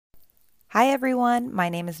Hi everyone, my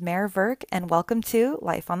name is Mare Verk and welcome to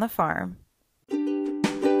Life on the Farm.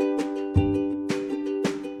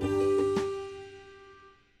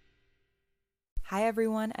 Hi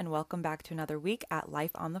everyone and welcome back to another week at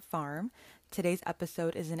Life on the Farm. Today's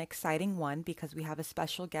episode is an exciting one because we have a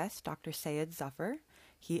special guest, Dr. Syed Zafar.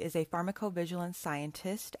 He is a pharmacovigilance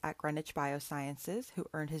scientist at Greenwich Biosciences who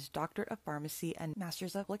earned his Doctorate of Pharmacy and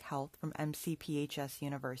Masters of Public Health from MCPHS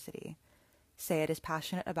University. Syed is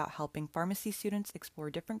passionate about helping pharmacy students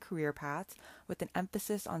explore different career paths with an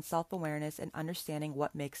emphasis on self-awareness and understanding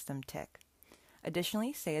what makes them tick.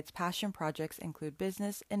 Additionally, Syed's passion projects include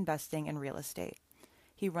business, investing, and real estate.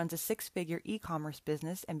 He runs a six-figure e-commerce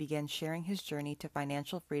business and began sharing his journey to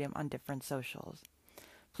financial freedom on different socials.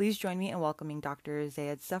 Please join me in welcoming Dr.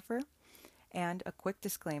 Syed Zafar. And a quick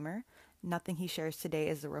disclaimer, nothing he shares today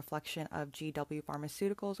is a reflection of GW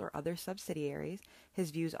Pharmaceuticals or other subsidiaries.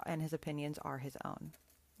 His views and his opinions are his own.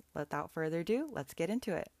 Without further ado, let's get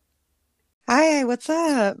into it. Hi, what's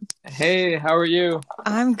up? Hey, how are you?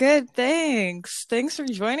 I'm good, thanks. Thanks for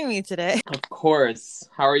joining me today. Of course.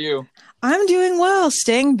 How are you? I'm doing well,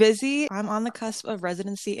 staying busy. I'm on the cusp of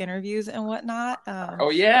residency interviews and whatnot. Oh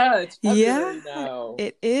yeah, it's Yeah, February now.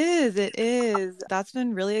 it is. It is. That's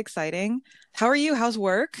been really exciting. How are you? How's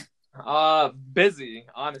work? Busy,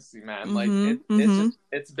 honestly, man. Like Mm-hmm. it's Mm-hmm. just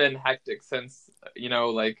it's been hectic since,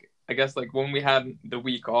 I guess like when we had the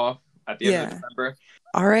week off at the end of Yeah. December.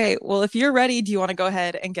 All right. Well, if you're ready, do you want to go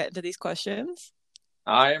ahead and get into these questions?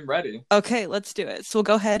 I am ready. Okay, let's do it. So we'll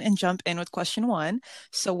go ahead and jump in with question one.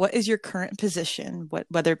 So what is your current position,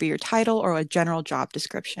 whether it be your title or a general job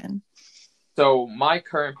description? So my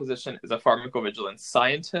current position is a pharmacovigilance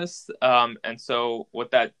scientist. And so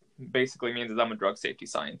what that basically means is I'm a drug safety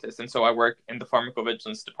scientist. And so I work in the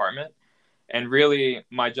pharmacovigilance department. And really,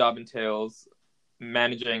 my job entails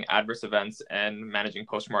managing adverse events and managing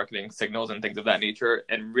post-marketing signals and things of that nature,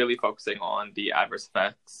 and really focusing on the adverse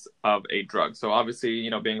effects of a drug. So obviously,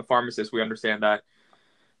 being a pharmacist, we understand that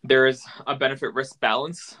there is a benefit risk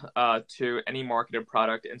balance to any marketed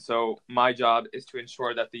product. And so my job is to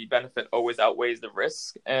ensure that the benefit always outweighs the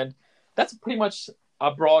risk. And that's pretty much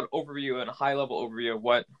a broad overview and a high level overview of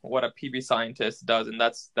what a PB scientist does. And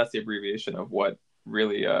that's the abbreviation of what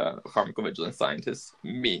really a pharmacovigilance scientist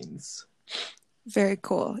means. Very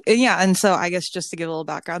cool. And yeah, and so I guess just to give a little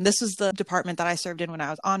background, this was the department that I served in when I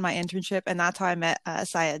was on my internship, and that's how I met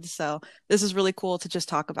Syed. So this is really cool to just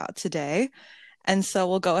talk about today. And so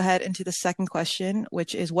we'll go ahead into the second question,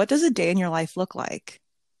 which is what does a day in your life look like?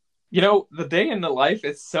 The day in the life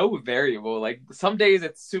is so variable. Like some days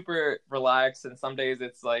it's super relaxed, and some days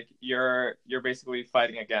it's like you're basically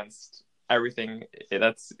fighting against everything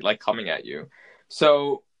that's like coming at you.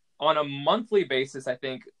 So on a monthly basis, I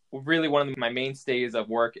think really one of my mainstays of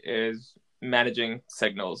work is managing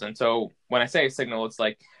signals. And so when I say signal, it's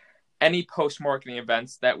like any post-marketing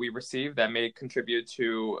events that we receive that may contribute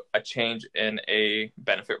to a change in a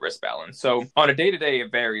benefit risk balance. So on a day-to-day,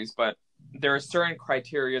 it varies, but there are certain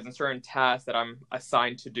criteria and certain tasks that I'm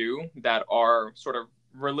assigned to do that are sort of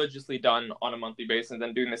religiously done on a monthly basis,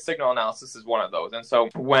 and doing the signal analysis is one of those. And so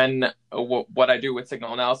what I do with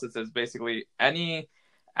signal analysis is basically any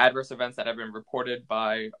adverse events that have been reported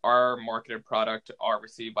by our marketed product are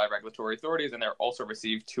received by regulatory authorities, and they're also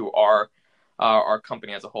received to our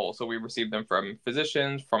company as a whole. So we receive them from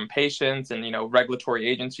physicians, from patients, and regulatory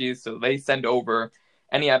agencies. So they send over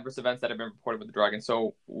any adverse events that have been reported with the drug. And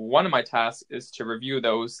so one of my tasks is to review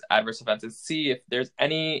those adverse events and see if there's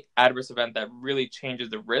any adverse event that really changes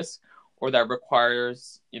the risk or that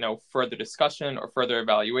requires further discussion or further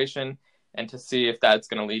evaluation, and to see if that's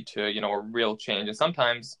going to lead to a real change. And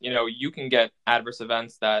sometimes you can get adverse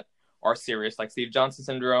events that are serious, like Stevens-Johnson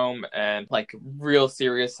syndrome and like real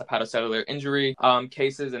serious hepatocellular injury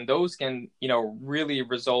cases. And those can, really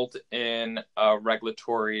result in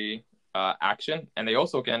regulatory action. And they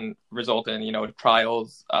also can result in,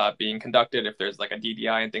 trials being conducted if there's like a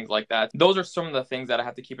DDI and things like that. Those are some of the things that I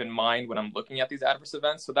have to keep in mind when I'm looking at these adverse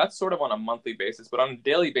events. So that's sort of on a monthly basis, but on a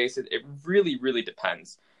daily basis, it really, really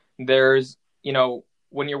depends. There's,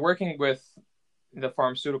 when you're working with the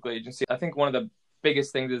pharmaceutical agency, I think one of the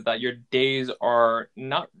biggest things is that your days are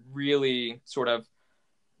not really sort of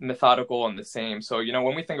methodical and the same. So,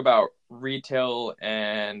 when we think about retail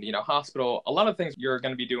and, hospital, a lot of things you're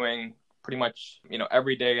going to be doing pretty much,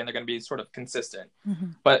 every day, and they're going to be sort of consistent.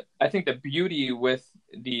 Mm-hmm. But I think the beauty with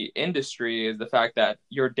the industry is the fact that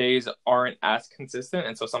your days aren't as consistent.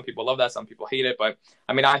 And so some people love that, some people hate it. But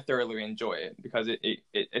I mean, I thoroughly enjoy it because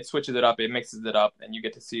it switches it up, it mixes it up, and you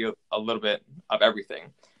get to see a little bit of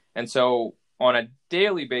everything. And so on a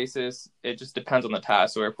daily basis, it just depends on the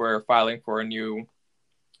task. So if we're filing for a new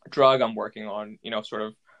drug. I'm working on, sort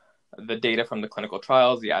of the data from the clinical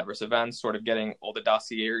trials, the adverse events, sort of getting all the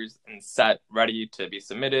dossiers and set ready to be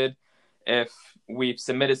submitted. If we've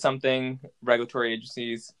submitted something, regulatory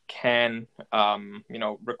agencies can,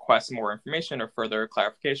 request more information or further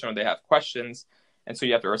clarification, or they have questions. And so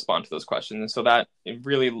you have to respond to those questions. And so that it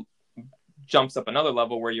really jumps up another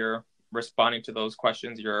level where you're responding to those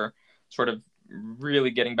questions. You're sort of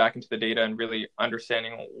really getting back into the data and really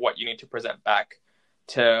understanding what you need to present back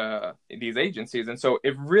to these agencies. And so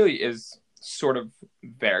it really is sort of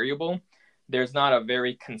variable. There's not a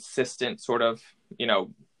very consistent sort of,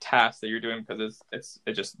 task that you're doing, because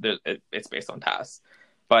it's based on tasks.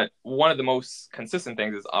 But one of the most consistent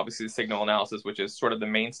things is obviously signal analysis, which is sort of the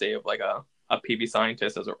mainstay of like a PV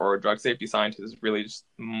scientist or a drug safety scientist, is really just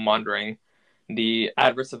monitoring the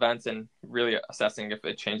adverse events and really assessing if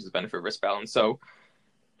it changes benefit risk balance. So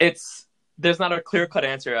there's not a clear-cut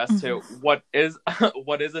answer as to what is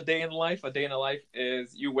a day in life. A day in a life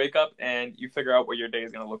is you wake up and you figure out what your day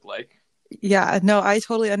is going to look like. Yeah, no, I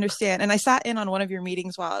totally understand. And I sat in on one of your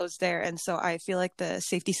meetings while I was there. And so I feel like the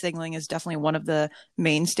safety signaling is definitely one of the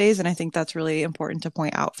mainstays. And I think that's really important to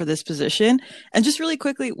point out for this position. And just really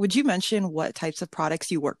quickly, would you mention what types of products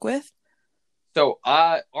you work with? So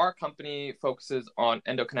our company focuses on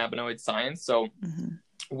endocannabinoid science. So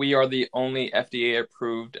we are the only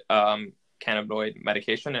FDA-approved cannabinoid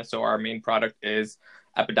medication. And so our main product is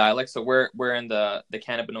Epidiolex. So we're in the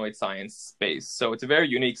cannabinoid science space. So it's a very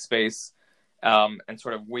unique space. And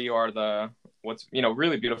sort of we are what's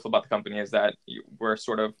really beautiful about the company is that we're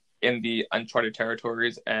sort of in the uncharted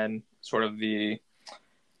territories and sort of the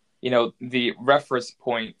reference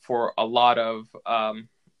point for a lot of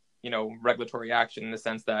regulatory action, in the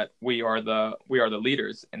sense that we are the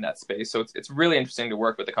leaders in that space. So it's really interesting to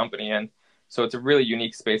work with the company, and so it's a really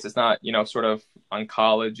unique space. It's not sort of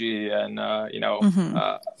oncology and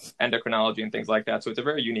endocrinology and things like that. So it's a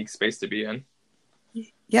very unique space to be in.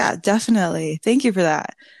 Yeah, definitely. Thank you for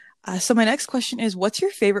that. So my next question is, what's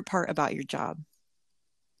your favorite part about your job?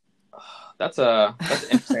 That's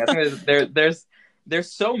interesting. I think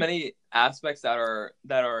there's so many aspects that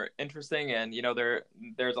are interesting, and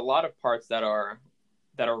there's a lot of parts that are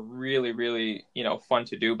really, really fun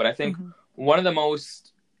to do. But I think one of the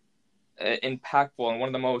most impactful and one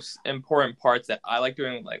of the most important parts that I like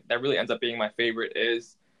doing, like that really ends up being my favorite,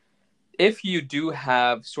 is if you do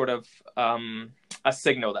have sort of a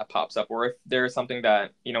signal that pops up, or if there's something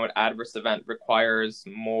that an adverse event requires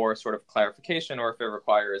more sort of clarification, or if it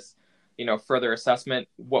requires further assessment,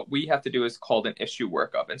 what we have to do is called an issue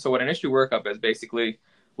workup. And so what an issue workup is, basically,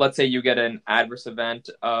 let's say you get an adverse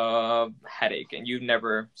event of headache, and you've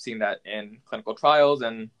never seen that in clinical trials,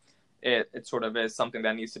 and it sort of is something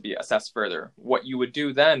that needs to be assessed further. What you would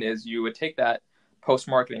do then is you would take that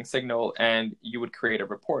post-marketing signal and you would create a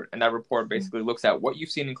report. And that report basically looks at what you've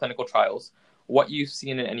seen in clinical trials, what you've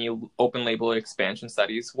seen in any open label expansion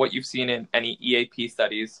studies, what you've seen in any EAP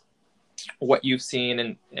studies, what you've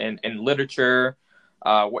seen in literature,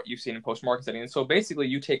 what you've seen in post-market studies. And so basically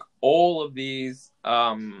you take all of these,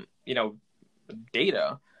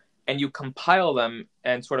 data, and you compile them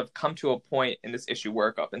and sort of come to a point in this issue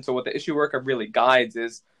workup. And so what the issue workup really guides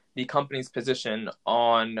is the company's position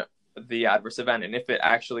on the adverse event, and if it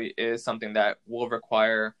actually is something that will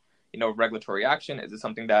require regulatory action. Is it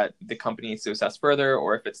something that the company needs to assess further,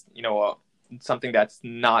 or if it's something that's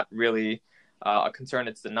not really a concern,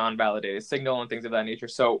 it's the non-validated signal and things of that nature.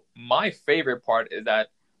 So my favorite part is that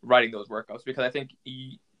writing those workups, because I think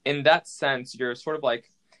in that sense you're sort of like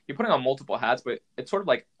you're putting on multiple hats, but it's sort of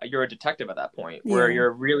like you're a detective at that point, where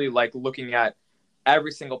you're really like looking at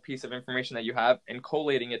every single piece of information that you have and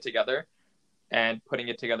collating it together and putting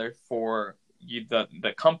it together for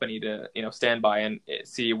the company to stand by and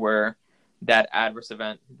see where that adverse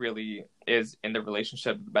event really is in the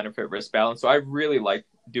relationship of the benefit risk balance. So I really like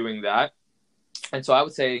doing that. And so I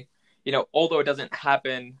would say, although it doesn't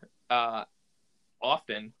happen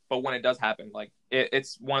often, but when it does happen, like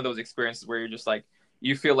it's one of those experiences where you're just like,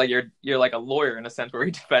 you feel like you're like a lawyer in a sense, where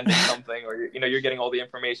you're defending something, or you're getting all the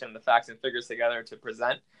information, the facts and figures together to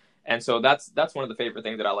present. And so that's one of the favorite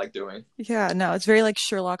things that I like doing. Yeah, no, it's very like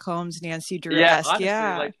Sherlock Holmes, Nancy Drew-esque.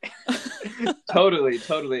 Yeah, honestly, like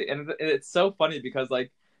totally. And it's so funny because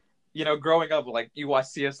like growing up, like you watch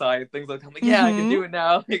CSI and things like that. I'm like, yeah, I can Mm-hmm. do it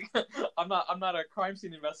now. Like, I'm not a crime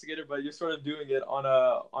scene investigator, but you're sort of doing it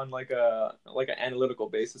on like an analytical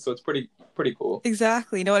basis. So it's pretty cool.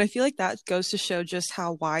 Exactly. No, and I feel like that goes to show just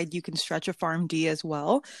how wide you can stretch a PharmD as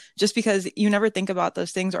well, just because you never think about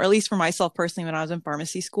those things, or at least for myself personally, when I was in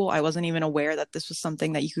pharmacy school, I wasn't even aware that this was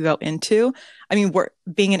something that you could go into. I mean,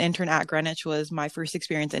 being an intern at Greenwich was my first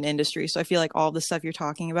experience in industry. So I feel like all the stuff you're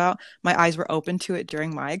talking about, my eyes were open to it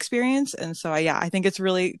during my experience. And so, yeah, I think it's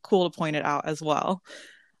really cool to point it out as well.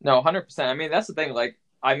 No, 100%. I mean, that's the thing. Like,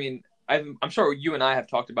 I mean, I'm sure you and I have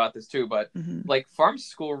talked about this too, but Hmm. like farm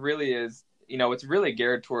school really is, it's really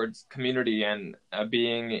geared towards community and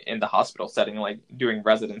being in the hospital setting, like doing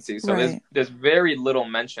residency. So Right. there's very little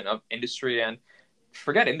mention of industry, and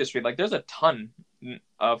forget industry. Like, there's a ton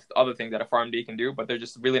of other things that a PharmD can do, but they're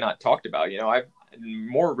just really not talked about. I've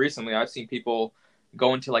more recently I've seen people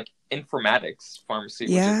go into like informatics pharmacy,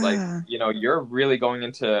 which is like, Yeah. you're really going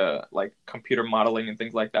into like computer modeling and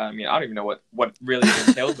things like that. I mean, I don't even know what really it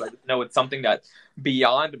entails, but I just know it's something that's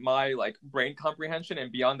beyond my like brain comprehension and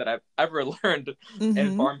beyond that I've ever learned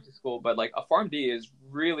in Hmm. pharmacy school. But like a PharmD is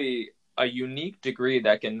really a unique degree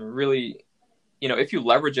that can really, if you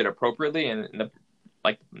leverage it appropriately and in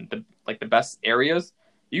the best areas,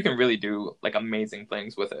 you can really do like amazing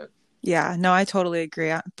things with it. Yeah, no, I totally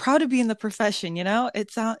agree. I'm proud to be in the profession, it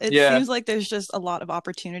Yeah, seems like there's just a lot of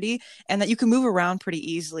opportunity and that you can move around pretty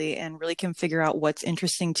easily and really can figure out what's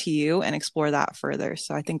interesting to you and explore that further.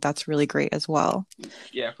 So I think that's really great as well.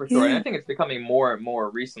 yeah, for sure. And I Yeah. think it's becoming more and more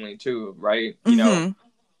recently too, right? Hmm.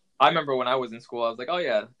 I remember when I was in school, I was like, oh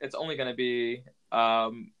yeah, it's only going to be,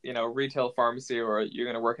 retail pharmacy, or you're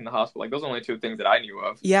going to work in the hospital. Like, those are only two things that I knew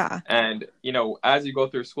of. Yeah. And, as you go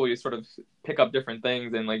through school, you sort of pick up different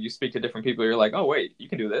things, and like you speak to different people. You're like, oh wait, you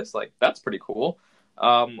can do this. Like, that's pretty cool.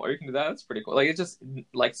 Or you can do that. That's pretty cool. Like, it's just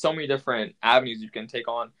like so many different avenues you can take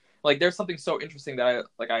on. Like, there's something so interesting that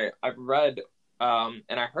I've read, and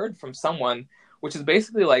I heard from someone, which is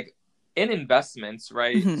basically like in investments,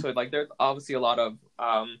 right? Hmm. So like, there's obviously a lot of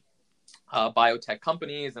biotech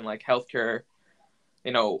companies and like healthcare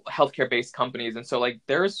based companies. And so like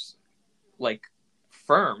there's like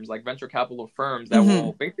firms, like venture capital firms, that Hmm.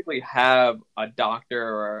 will basically have a doctor,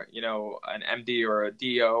 or, an MD or a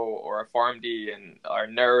DO or a PharmD and or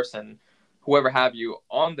a nurse and whoever have you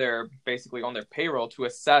basically on their payroll to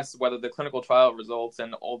assess whether the clinical trial results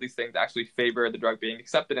and all these things actually favor the drug being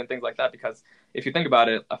accepted and things like that. Because if you think about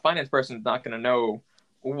it, a finance person is not going to know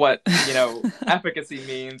what, efficacy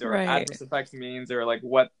means or Right. adverse effects means, or like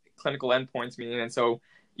what clinical endpoints mean. And so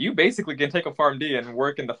you basically can take a PharmD and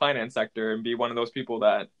work in the finance sector and be one of those people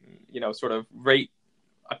that, sort of rate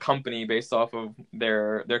a company based off of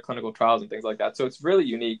their clinical trials and things like that. So it's really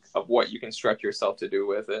unique of what you can stretch yourself to do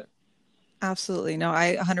with it. Absolutely. No,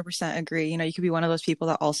 I 100% agree. You could be one of those people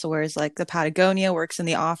that also wears like the Patagonia, works in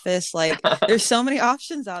the office. Like there's so many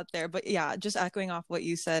options out there. But yeah, just echoing off what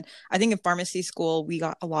you said, I think in pharmacy school, we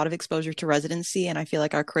got a lot of exposure to residency. And I feel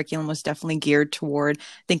like our curriculum was definitely geared toward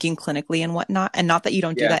thinking clinically and whatnot. And not that you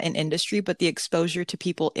don't do Yeah. that in industry, but the exposure to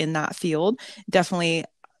people in that field definitely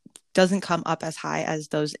doesn't come up as high as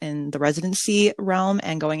those in the residency realm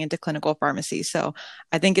and going into clinical pharmacy. So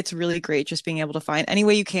I think it's really great just being able to find any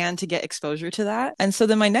way you can to get exposure to that. And so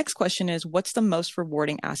then my next question is, what's the most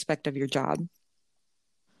rewarding aspect of your job?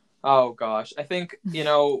 Oh gosh, I think,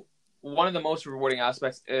 one of the most rewarding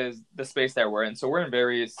aspects is the space that we're in. So we're in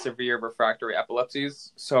very severe refractory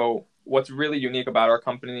epilepsies. So what's really unique about our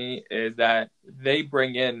company is that they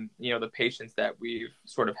bring in, the patients that we've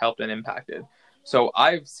sort of helped and impacted. So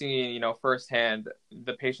I've seen, firsthand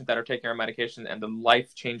the patients that are taking our medication and the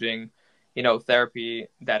life-changing, therapy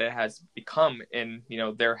that it has become in,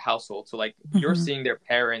 their household. So like, you're Mm-hmm. seeing their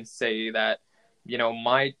parents say that,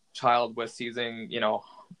 my child was seizing,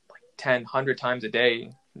 10, 100 times a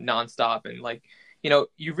day nonstop. And like,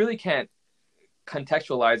 you really can't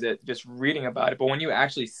contextualize it just reading about it. But when you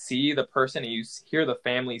actually see the person and you hear the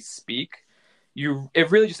family speak, it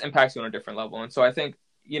really just impacts you on a different level. And so I think,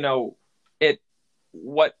 it,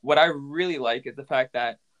 what I really like is the fact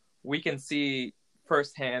that we can see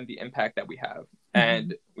firsthand the impact that we have. Mm-hmm.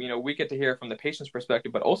 And, we get to hear from the patient's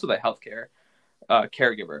perspective, but also the healthcare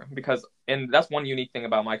caregiver. And that's one unique thing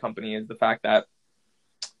about my company, is the fact that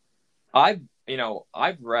I've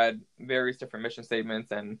read various different mission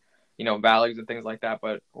statements and, values and things like that.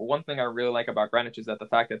 But one thing I really like about Greenwich is that the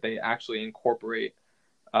fact that they actually incorporate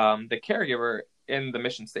the caregiver in the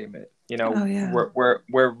mission statement. Oh yeah.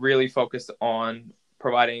 We're really focused on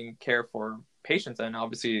providing care for patients, and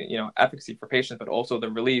obviously, efficacy for patients, but also the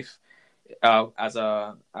relief as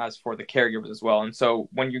for the caregivers as well. And so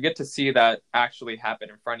when you get to see that actually happen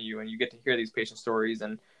in front of you, and you get to hear these patient stories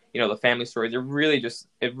and the family stories, it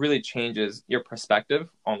really changes your perspective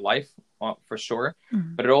on life, for sure.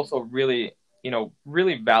 Mm-hmm. But it also really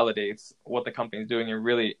really validates what the company is doing, and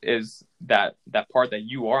really is that part that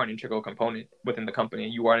you are an integral component within the company.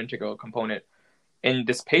 You are an integral component in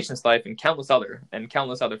this patient's life, and countless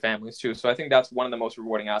other families too. So I think that's one of the most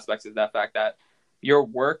rewarding aspects, is that fact that your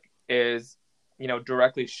work is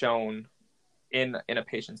directly shown in a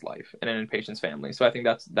patient's life and in a patient's family. So I think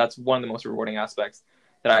that's one of the most rewarding aspects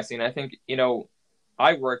that I've seen. I think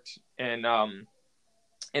I worked in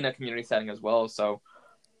a community setting as well, so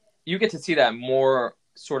you get to see that more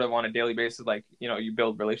sort of on a daily basis. Like you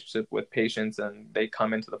build relationship with patients, and they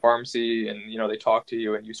come into the pharmacy, and they talk to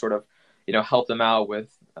you, and you sort of help them out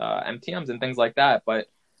with MTMs and things like that. But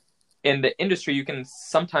in the industry, you can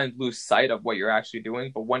sometimes lose sight of what you're actually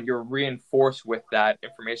doing. But when you're reinforced with that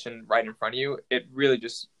information right in front of you, it really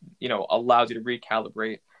just allows you to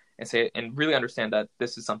recalibrate and say and really understand that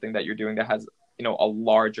this is something that you're doing that has a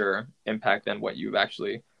larger impact than what you've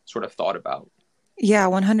actually sort of thought about. Yeah,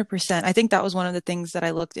 100%. I think that was one of the things that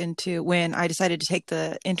I looked into when I decided to take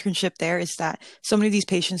the internship there, is that so many of these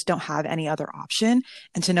patients don't have any other option.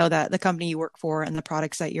 And to know that the company you work for and the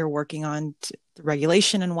products that you're working on, the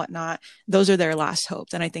regulation and whatnot, those are their last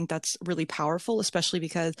hopes. And I think that's really powerful, especially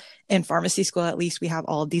because in pharmacy school, at least, we have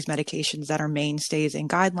all of these medications that are mainstays in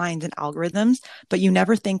guidelines and algorithms, but you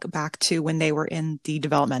never think back to when they were in the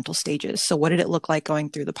developmental stages. So what did it look like going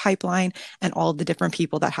through the pipeline, and all the different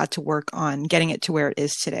people that had to work on getting it to where it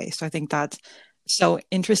is today? So I think that's so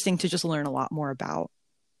interesting to just learn a lot more about.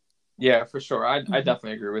 Yeah, for sure. I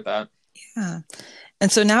definitely agree with that. Yeah.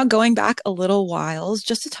 And so now going back a little whiles,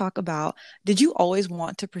 just to talk about, did you always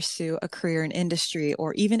want to pursue a career in industry,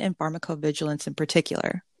 or even in pharmacovigilance in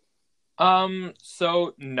particular?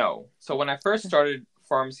 So no. So when I first started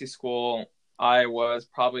pharmacy school, I was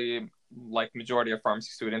probably like majority of pharmacy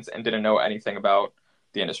students and didn't know anything about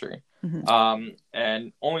the industry. Mm-hmm.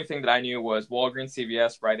 And only thing that I knew was Walgreens,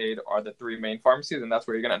 CVS, Rite Aid are the three main pharmacies, and that's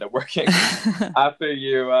where you're gonna end up working after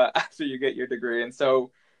you get your degree. And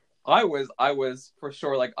so I was for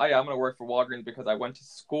sure like, oh yeah, I'm gonna work for Walgreens, because I went to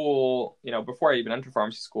school, before I even entered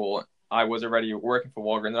pharmacy school, I was already working for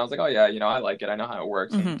Walgreens, and I was like, oh yeah, I like it, I know how it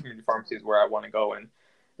works, Mm-hmm. and community pharmacy is where I want to go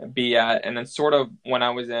and be at. And then sort of when I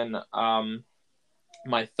was in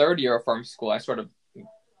my third year of pharmacy school, I sort of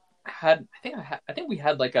had I think we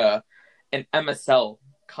had like an MSL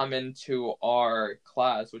come into our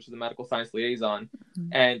class, which is a medical science liaison,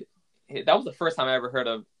 Mm-hmm. and that was the first time I ever heard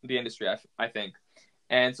of the industry, I think.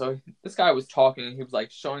 And so this guy was talking, he was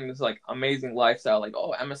like showing this like amazing lifestyle, like,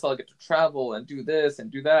 oh, MSL, get to travel and do this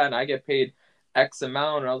and do that, and I get paid X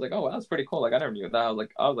amount. And I was like, oh, that's pretty cool. Like, I never knew that. I was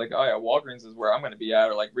like, oh yeah, Walgreens is where I'm going to be at,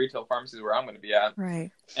 or like retail pharmacy is where I'm going to be at.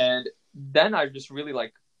 Right. And then I just really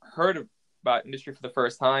like heard about industry for the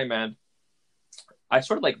first time, and I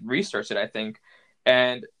sort of like researched it, I think.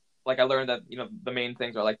 And like I learned that, the main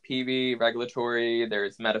things are like PV, regulatory,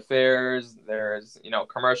 there's med affairs, there's,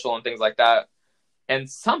 commercial and things like that. And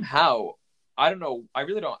somehow, I don't know, I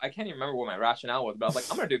can't even remember what my rationale was, but I was like,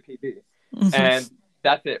 I'm going to do PV. Mm-hmm. And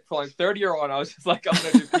that's it. For like third year on, I was just like, I'm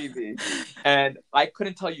going to do PV. And I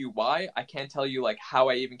couldn't tell you why. I can't tell you like how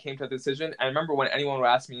I even came to that decision. And I remember when anyone would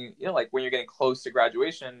ask me, like when you're getting close to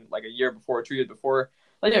graduation, like a year before, 2 years before,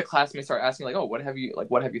 like your classmates start asking like, oh, what have you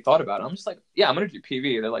thought about it? I'm just like, yeah, I'm going to do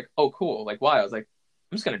PV. They're like, oh, cool. Like, why? I was like,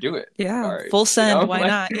 I'm just going to do it. Yeah. All right. Full send. Why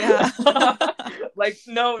not? Yeah. Like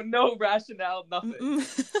no rationale, nothing.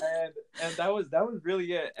 Mm-mm. And that was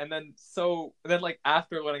really it. And then like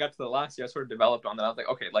after, when I got to the last year, I sort of developed on that. I was like,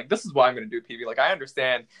 okay, like this is why I'm going to do PV. Like I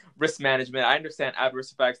understand risk management, I understand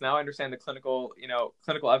adverse effects. Now I understand the clinical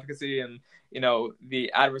efficacy and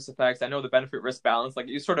the adverse effects. I know the benefit risk balance. Like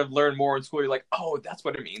you sort of learn more in school. You're like, oh, that's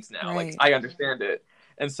what it means now. Right. Like I understand it.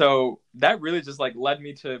 And so that really just like led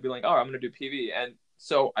me to be like, oh, I'm going to do PV. And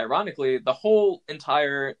so ironically, the whole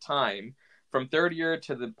entire time from third year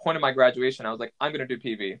to the point of my graduation, I was like, I'm going to do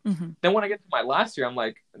PV. Mm-hmm. Then when I get to my last year, I'm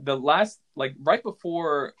like, right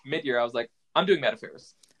before mid-year, I was like, I'm doing med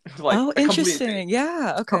affairs. Like, oh, interesting.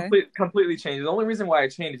 Yeah. Okay. Completely changed. The only reason why I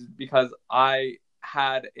changed is because I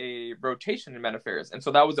had a rotation in med affairs. And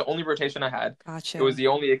so that was the only rotation I had. Gotcha. It was the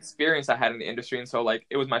only experience I had in the industry. And so like,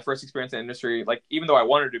 it was my first experience in the industry. Like, even though I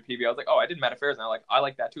wanted to do PV, I was like, oh, I did med affairs. And I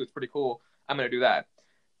like that too. It's pretty cool. I'm going to do that.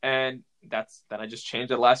 And then I just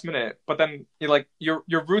changed at the last minute. But then you're like, your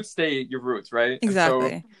roots stay your roots, right?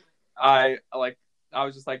 Exactly. And so I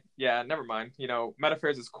was just like, yeah, never mind. Med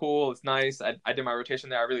affairs is cool. It's nice. I did my rotation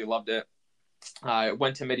there. I really loved it. I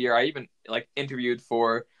went to mid-year. I even like interviewed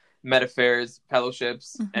for med affairs,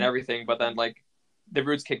 fellowships, and Hmm. everything. But then like the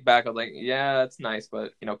roots kicked back. I was like, yeah, that's nice,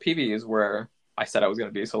 but PV is where I said I was going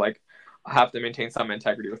to be. So like I have to maintain some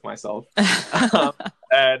integrity with myself.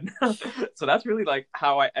 And so that's really like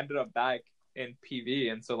how I ended up back in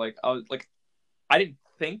PV. And so like I was like, I didn't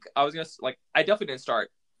think I was gonna like. I definitely didn't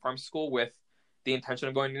start farm school with the intention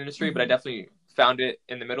of going to the industry, but I Hmm. definitely found it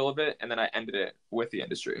in the middle of it, and then I ended it with the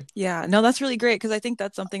industry. Yeah, no, that's really great because I think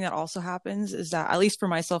that's something that also happens is that, at least for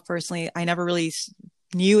myself personally, I never really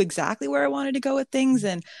knew exactly where I wanted to go with things.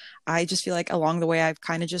 And I just feel like along the way, I've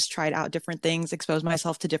kind of just tried out different things, exposed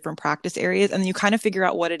myself to different practice areas, and then you kind of figure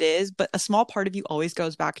out what it is. But a small part of you always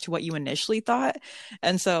goes back to what you initially thought.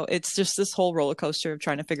 And so it's just this whole roller coaster of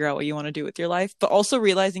trying to figure out what you want to do with your life, but also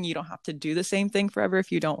realizing you don't have to do the same thing forever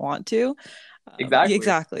if you don't want to. Exactly.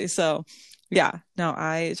 Exactly. So, yeah, no,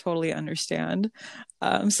 I totally understand.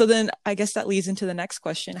 So then I guess that leads into the next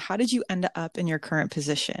question. How did you end up in your current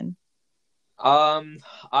position? Um,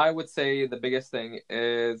 I would say the biggest thing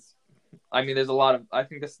is, I mean, there's a lot of. I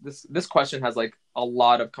think this question has like a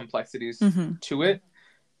lot of complexities Hmm. to it,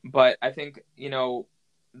 but I think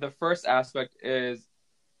the first aspect is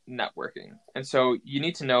networking. And so you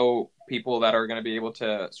need to know people that are going to be able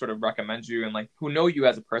to sort of recommend you and like who know you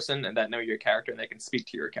as a person and that know your character and they can speak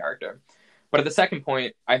to your character. But at the second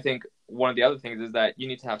point, I think one of the other things is that you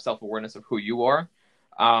need to have self awareness of who you are,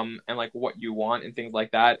 and like what you want and things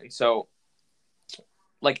like that. And so,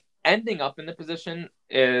 like, ending up in the position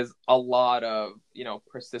is a lot of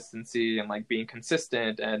persistency and like being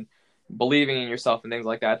consistent and believing in yourself and things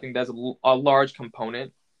like that. I think there's a large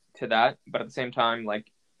component to that, but at the same time,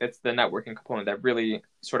 like, it's the networking component that really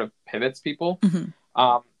sort of pivots people.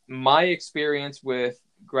 Hmm. My experience with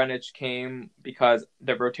Greenwich came because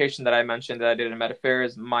the rotation that I mentioned that I did in Med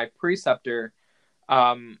Affairs, my preceptor,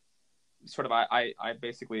 um, sort of I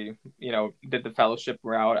basically did the fellowship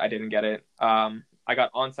route. I didn't get it. I got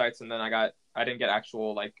on sites and then I didn't get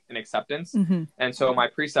actual like an acceptance. Hmm. And so my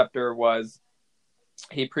preceptor was,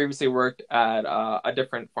 he previously worked at a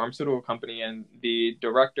different pharmaceutical company, and the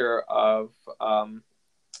director of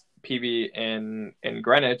PV in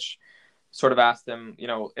Greenwich sort of asked him,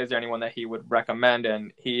 is there anyone that he would recommend?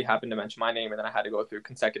 And he happened to mention my name, and then I had to go through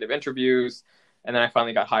consecutive interviews, and then I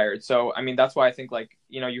finally got hired. So, I mean, that's why I think like,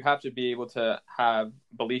 you have to be able to have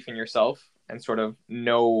belief in yourself and sort of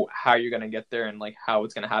know how you're going to get there and like how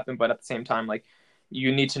it's going to happen. But at the same time, like,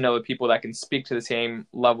 you need to know the people that can speak to the same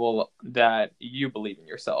level that you believe in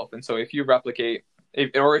yourself. And so if you replicate,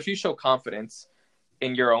 if you show confidence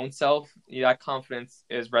in your own self, that confidence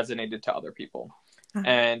is resonated to other people.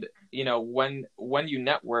 And when you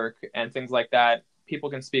network and things like that, people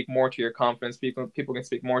can speak more to your confidence. People can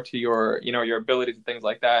speak more to your your abilities and things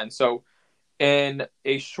like that. And so, in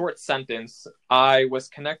a short sentence, I was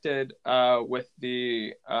connected with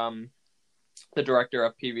the director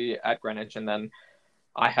of PV at Greenwich, and then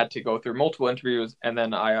I had to go through multiple interviews, and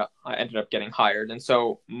then I ended up getting hired. And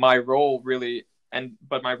so my role really,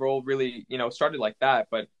 but my role really started like that.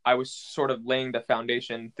 But I was sort of laying the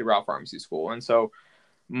foundation throughout pharmacy school. And so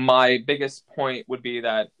my biggest point would be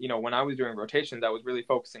that when I was doing rotations, I was really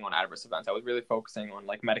focusing on adverse events. I was really focusing on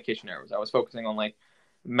like medication errors. I was focusing on like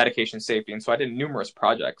medication safety. And so I did numerous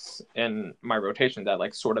projects in my rotation that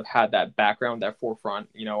like sort of had that background, that forefront.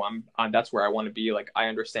 I'm that's where I want to be. Like, I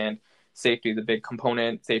understand safety is a big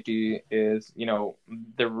component. Safety is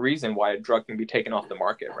the reason why a drug can be taken off the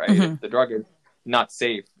market, right? Hmm. If the drug is not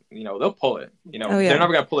safe, they'll pull it. Oh, They're yeah.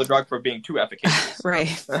 never going to pull a drug for being too efficacious.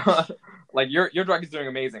 Right. Like, your drug is doing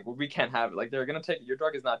amazing. We can't have it. Like, they're gonna take, your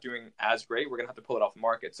drug is not doing as great. We're gonna have to pull it off the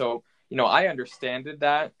market. So I understood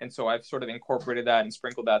that, and so I've sort of incorporated that and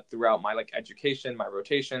sprinkled that throughout my like education, my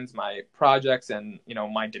rotations, my projects, and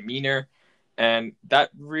my demeanor, and that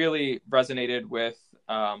really resonated with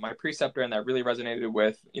my preceptor, and that really resonated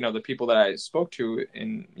with the people that I spoke to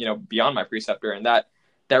in beyond my preceptor, and that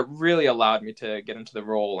really allowed me to get into the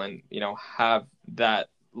role and have that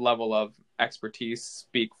level of expertise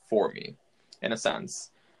speak for me in a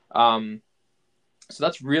sense. Um, so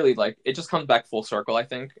that's really like, it just comes back full circle, I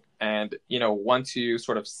think. And once you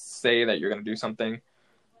sort of say that you're going to do something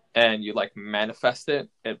and you like manifest it,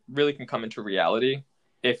 it really can come into reality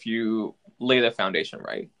if you lay the foundation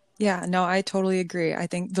right. Yeah, no, I totally agree. I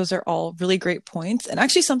think those are all really great points. And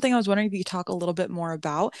actually, something I was wondering if you could talk a little bit more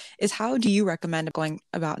about is how do you recommend going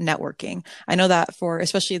about networking? I know that for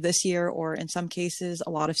especially this year, or in some cases,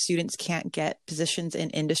 a lot of students can't get positions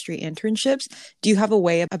in industry internships. Do you have a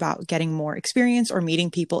way about getting more experience or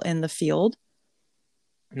meeting people in the field?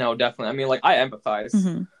 No, definitely. I mean, like, I empathize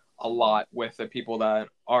Hmm. a lot with the people that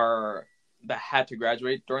had to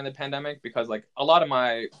graduate during the pandemic, because like a lot of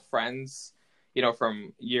my friends,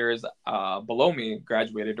 from years below me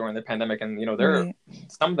graduated during the pandemic, and they're Right.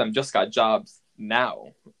 some of them just got jobs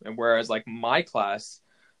now, and whereas like my class,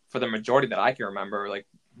 for the majority that I can remember, like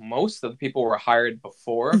most of the people were hired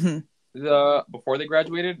Hmm. before they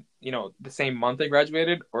graduated, the same month they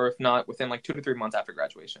graduated, or if not within like 2 to 3 months after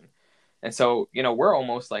graduation. And so, we're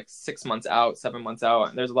almost like 6 months out, 7 months out,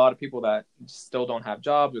 and there's a lot of people that still don't have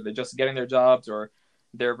jobs, or they're just getting their jobs, or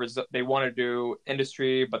they want to do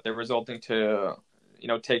industry, but they're resulting to,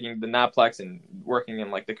 taking the NAPLEX and working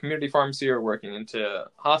in like the community pharmacy or working into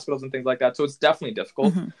hospitals and things like that. So it's definitely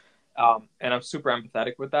difficult, Hmm. and I'm super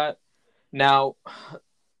empathetic with that. Now,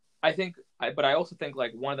 but I also think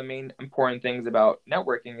like one of the main important things about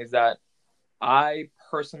networking is that I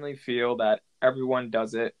personally feel that everyone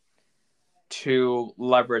does it to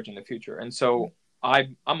leverage in the future. And so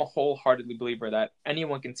I'm a wholeheartedly believer that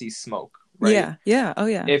anyone can see smoke, right? Yeah. Yeah. Oh,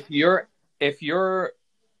 yeah. If you're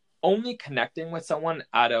only connecting with someone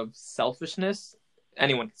out of selfishness,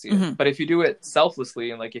 anyone can see it. Hmm. But if you do it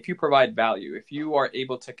selflessly, and like if you provide value, if you are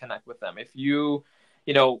able to connect with them, if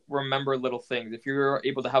remember little things, if you're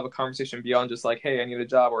able to have a conversation beyond just like, hey, I need a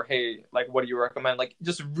job, or hey, like, what do you recommend? Like,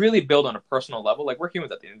 just really build on a personal level. Like, we're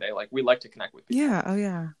humans at the end of the day. Like, we like to connect with people. Yeah. Oh,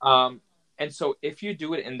 yeah. And so if you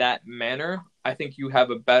do it in that manner, I think you have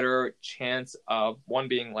a better chance of one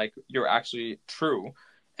being like you're actually true.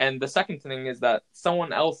 And the second thing is that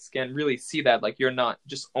someone else can really see that like you're not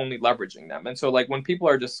just only leveraging them. And so like when people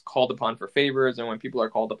are just called upon for favors, and when people are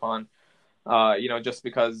called upon just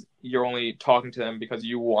because you're only talking to them because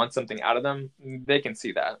you want something out of them, they can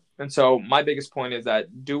see that. And so my biggest point is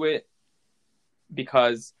that do it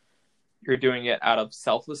because you're doing it out of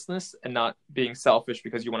selflessness and not being selfish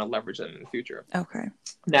because you want to leverage it in the future. Okay.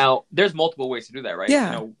 Now, there's multiple ways to do that, right?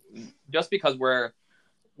 Yeah. Just because we're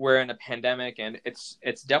in a pandemic, and it's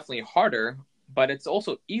definitely harder, but it's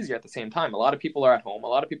also easier at the same time. A lot of people are at home. A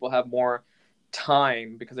lot of people have more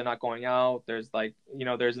time because they're not going out. There's like,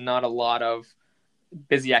 there's not a lot of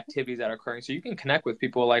busy activities that are occurring. So you can connect with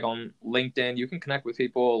people like on LinkedIn. You can connect with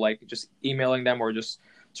people like just emailing them, or just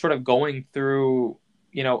sort of going through,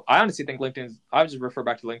 I honestly think I would just refer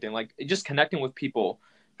back to LinkedIn, like just connecting with people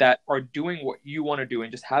that are doing what you want to do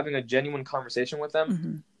and just having a genuine conversation with them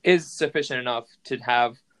Hmm. is sufficient enough to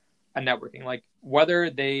have a networking. Like whether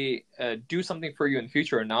they do something for you in the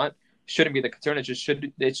future or not shouldn't be the concern.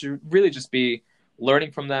 It should really just be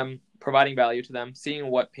learning from them, providing value to them, seeing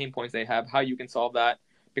what pain points they have, how you can solve that,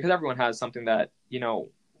 because everyone has something that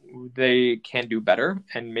they can do better,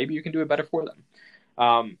 and maybe you can do it better for them.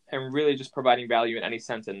 And really just providing value in any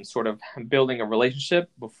sense, and sort of building a relationship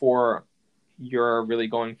before you're really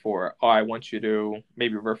going for, oh, I want you to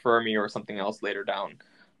maybe refer me or something else later down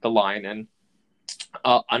the line. And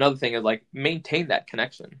another thing is like maintain that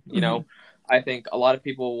connection. Hmm. I think a lot of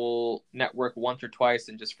people will network once or twice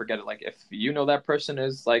and just forget it. Like if that person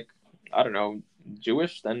is like, I don't know,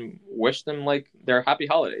 Jewish, then wish them like their happy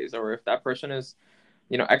holidays. Or if that person is,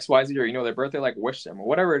 XYZ, or their birthday, like wish them, or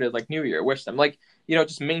whatever it is, like New Year, wish them. Like,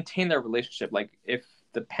 just maintain their relationship. Like if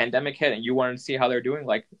the pandemic hit and you wanted to see how they're doing,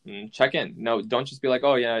 like check in. No, don't just be like,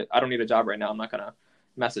 oh yeah, I don't need a job right now, I'm not gonna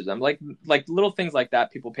message them. Like little things like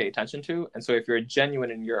that people pay attention to. And so if you're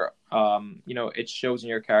genuine in your it shows in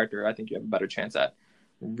your character, I think you have a better chance at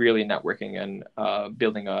really networking and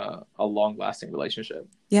building a long lasting relationship.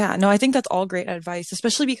 Yeah, no, I think that's all great advice,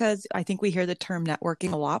 especially because I think we hear the term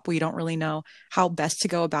networking a lot, but we don't really know how best to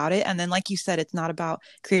go about it. And then, like you said, it's not about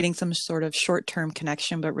creating some sort of short-term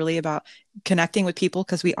connection, but really about connecting with people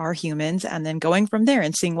because we are humans and then going from there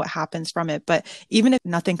and seeing what happens from it. But even if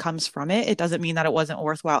nothing comes from it, it doesn't mean that it wasn't a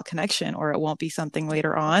worthwhile connection or it won't be something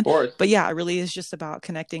later Of on. course. But yeah, it really is just about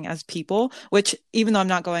connecting as people, which even though I'm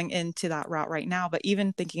not going into that route right now, but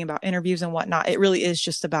even thinking about interviews and whatnot, it really is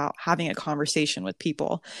just about having a conversation with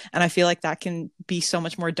people. And I feel like that can be so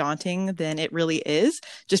much more daunting than it really is,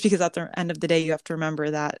 just because at the end of the day, you have to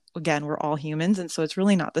remember that, again, we're all humans. And so it's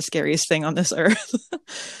really not the scariest thing on this earth.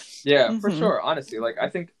 Yeah, for Hmm. sure. Honestly, like I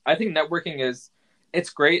think networking it's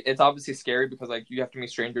great. It's obviously scary because like you have to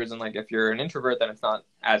meet strangers, and like if you're an introvert, then it's not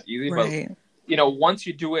as easy. But Right. once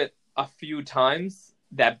you do it a few times,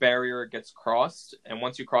 that barrier gets crossed, and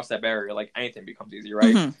once you cross that barrier, like anything becomes easy,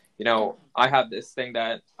 right? Hmm. I have this thing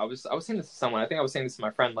that I was saying this to someone. I think I was saying this to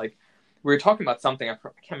my friend. Like we were talking about something. I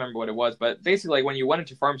can't remember what it was, but basically, like when you went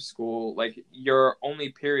into pharmacy school, like your only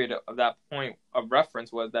period of that point of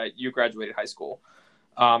reference was that you graduated high school.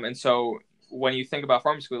 And so when you think about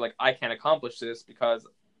pharmacy school, like I can't accomplish this because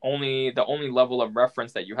the only level of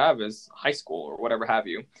reference that you have is high school or whatever have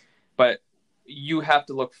you. But you have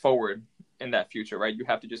to look forward in that future, right? You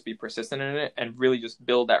have to just be persistent in it and really just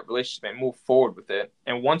build that relationship and move forward with it.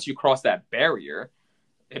 And once you cross that barrier,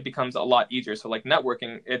 it becomes a lot easier. So like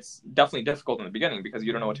networking, it's definitely difficult in the beginning because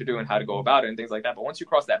you don't know what to do and how to go about it and things like that. But once you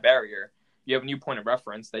cross that barrier, you have a new point of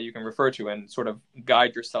reference that you can refer to and sort of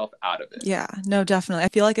guide yourself out of it. Yeah, no, definitely. I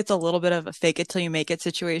feel like it's a little bit of a fake it till you make it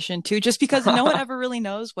situation too, just because no one ever really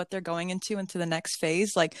knows what they're going into the next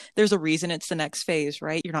phase. Like there's a reason it's the next phase,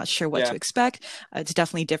 right? You're not sure what to Yeah. expect. It's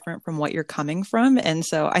definitely different from what you're coming from. And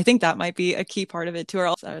so I think that might be a key part of it too. Or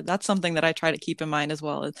also, that's something that I try to keep in mind as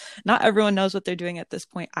well. Is not everyone knows what they're doing at this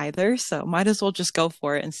point either. So might as well just go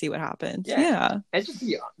for it and see what happens. Yeah. Yeah. And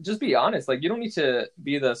just be honest. Like you don't need to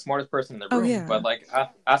be the smartest person in the Oh, room, yeah. but like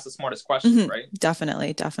ask the smartest questions, right?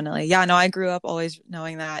 Definitely, definitely. Yeah, no, I grew up always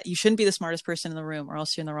knowing that you shouldn't be the smartest person in the room or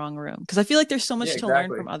else you're in the wrong room. Because I feel like there's so Yeah, much to learn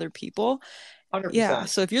exactly. from other people. Yeah, 100%.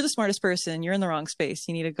 so if you're the smartest person, you're in the wrong space.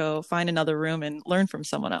 You need to go find another room and learn from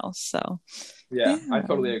someone else. So, Yeah, I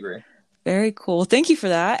totally agree. very cool. Thank you for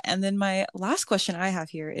that. And then my last question I have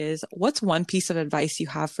here is, what's one piece of advice you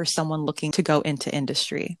have for someone looking to go into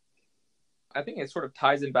industry? I think it sort of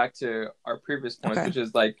ties in back to our previous points, Okay. which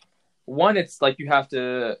is like one, it's like you have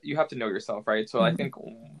to know yourself, right? So I think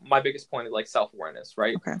my biggest point is like self-awareness,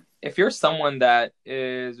 right? Okay. If you're someone that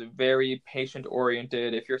is very patient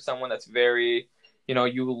oriented, if you're someone that's very,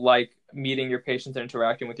 you like meeting your patients and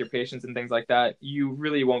interacting with your patients and things like that, you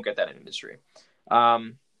really won't get that in industry.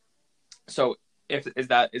 So if is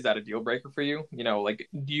that a deal breaker for you? Like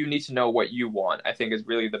do you need to know what you want? I think is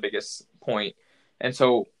really the biggest point. And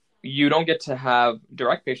so you don't get to have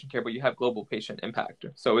direct patient care, but you have global patient impact.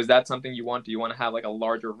 So is that something you want? Do you want to have like a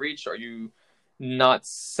larger reach? Are you not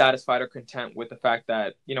satisfied or content with the fact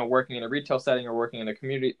that, working in a retail setting or working in a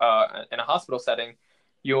community, in a hospital setting,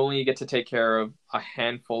 you only get to take care of a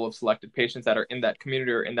handful of selected patients that are in that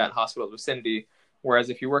community or in that hospital vicinity.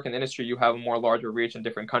 Whereas if you work in the industry, you have a more larger reach in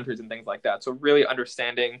different countries and things like that. So really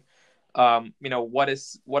understanding, what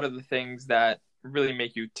are the things that really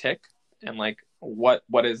make you tick, and like what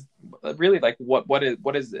is really like what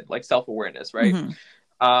is it, like self-awareness, right?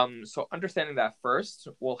 So understanding that first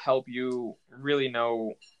will help you really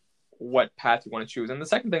know what path you want to choose. And the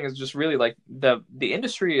second thing is just really like the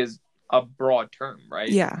industry is a broad term, right?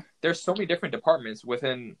 Yeah. There's so many different departments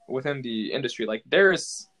within the industry. Like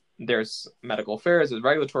there's medical affairs, there's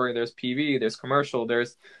regulatory, there's PV, there's commercial,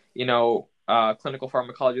 there's clinical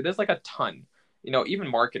pharmacology. There's like a ton. Even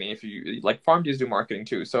marketing, if you like, pharmacies do marketing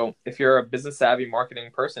too. So if you're a business savvy marketing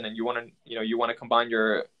person and you want to combine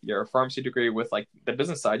your pharmacy degree with like the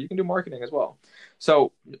business side, you can do marketing as well.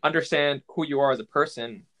 So understand who you are as a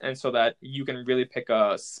person, and so that you can really pick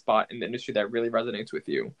a spot in the industry that really resonates with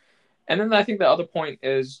you. And then I think the other point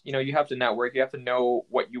is, you have to network, you have to know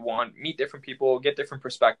what you want, meet different people, get different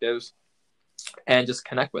perspectives, and just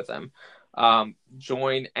connect with them.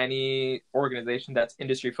 Join any organization that's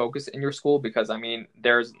industry focused in your school, because I mean,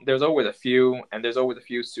 there's always a few, and there's always a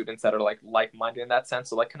few students that are like-minded in that sense.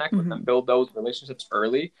 So like connect with them, build those relationships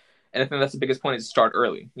early. And I think that's the biggest point, is start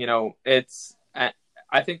early.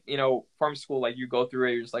 I think, farm school, like you go through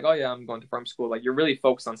it, you're just like, oh yeah, I'm going to farm school. Like you're really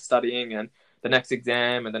focused on studying and the next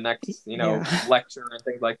exam and the next, lecture and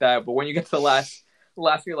things like that. But when you get to the last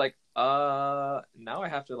you're like, now I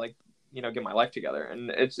have to like, get my life together.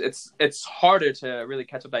 And it's harder to really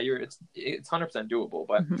catch up that year. It's 100% doable,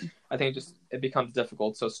 but I think it becomes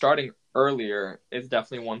difficult. So starting earlier is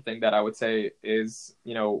definitely one thing that I would say is,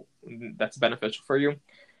 that's beneficial for you.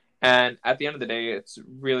 And at the end of the day, it's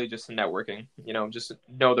really just networking, just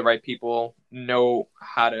know the right people, know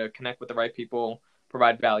how to connect with the right people,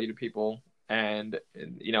 provide value to people. And,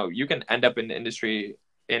 you can end up in the industry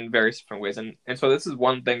in various different ways. And so this is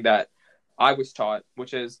one thing that I was taught,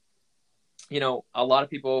 which is, a lot of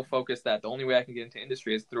people focus that the only way I can get into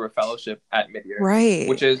industry is through a fellowship at midyear, right?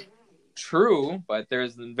 Which is true, but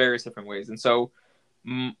there's various different ways. And so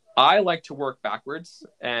I like to work backwards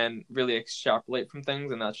and really extrapolate from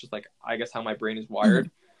things. And that's just like, I guess, how my brain is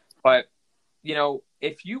wired. But,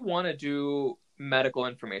 if you want to do medical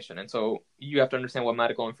information, and so you have to understand what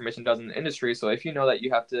medical information does in the industry. So if you know that you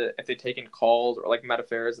have to, if they take in calls, or like med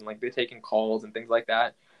affairs and like they take in calls and things like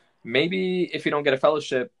that, maybe if you don't get a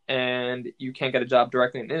fellowship and you can't get a job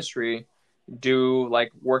directly in industry, do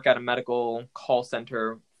like work at a medical call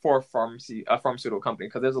center for a pharmaceutical company.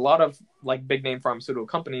 Because there's a lot of like big name pharmaceutical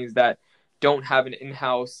companies that don't have an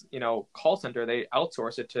in-house, call center. They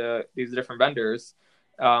outsource it to these different vendors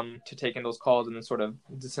to take in those calls and then sort of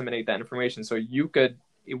disseminate that information. So you could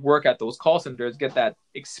work at those call centers, get that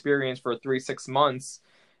experience for 3-6 months,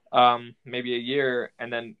 maybe a year,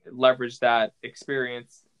 and then leverage that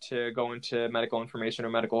experience to go into medical information or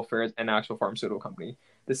medical affairs in an actual pharmaceutical company.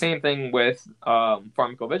 The same thing with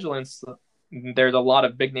pharmacovigilance. There's a lot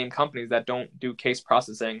of big name companies that don't do case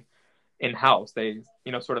processing in-house. They,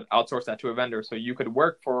 sort of outsource that to a vendor. So you could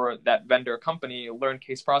work for that vendor company, learn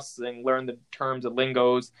case processing, learn the terms and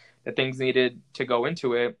lingos, the things needed to go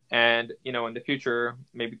into it. And, in the future,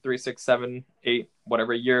 maybe 3, 6, 7, 8,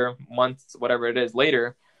 whatever year, months, whatever it is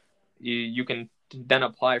later, you can then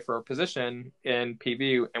apply for a position in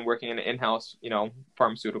PV and working in an in-house,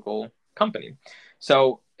 pharmaceutical company.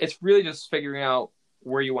 So it's really just figuring out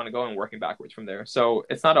where you want to go and working backwards from there. So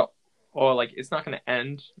it's not it's not going to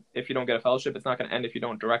end if you don't get a fellowship. It's not going to end if you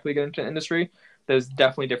don't directly get into the industry. There's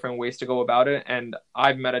definitely different ways to go about it. And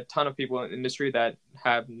I've met a ton of people in the industry that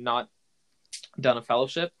have not done a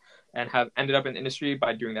fellowship and have ended up in the industry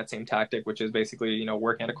by doing that same tactic, which is basically,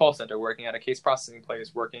 working at a call center, working at a case processing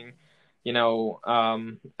place, working,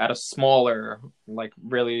 at a smaller, like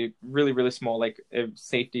really, really, really small, like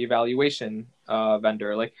safety evaluation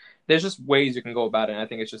vendor. Like there's just ways you can go about it. And I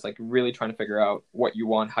think it's just like really trying to figure out what you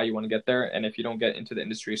want, how you want to get there. And if you don't get into the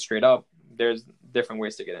industry straight up, there's different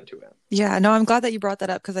ways to get into it. Yeah, no, I'm glad that you brought that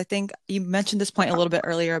up because I think you mentioned this point a little bit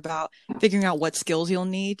earlier about figuring out what skills you'll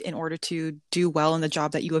need in order to do well in the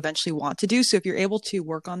job that you eventually want to do. So if you're able to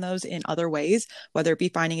work on those in other ways, whether it be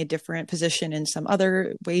finding a different position in some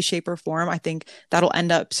other way, shape, or form, I think that'll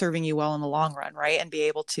end up serving you well in the long run, right? And be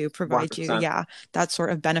able to provide 100%. you, that sort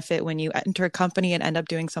of benefit when you enter a company and end up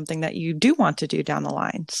doing something that you do want to do down the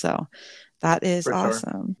line. So that is For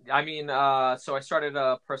awesome. Sure. I mean, so I started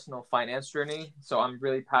a personal finance journey. So I'm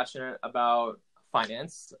really passionate about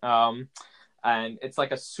finance. And it's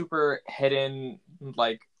like a super hidden,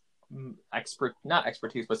 like not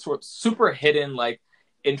expertise, but super hidden, like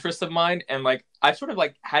interest of mine. And like, I sort of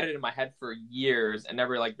like had it in my head for years and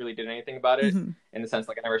never like really did anything about it in the sense,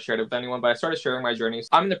 like I never shared it with anyone, but I started sharing my journey.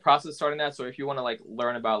 I'm in the process of starting that. So if you want to like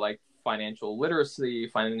learn about like financial literacy,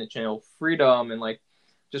 financial freedom, and like,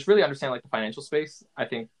 just really understand like the financial space. I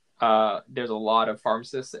think there's a lot of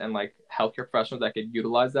pharmacists and like healthcare professionals that could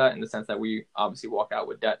utilize that in the sense that we obviously walk out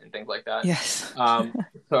with debt and things like that. Yes.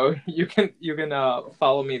 So you can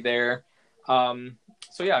follow me there.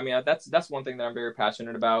 So yeah, I mean that's one thing that I'm very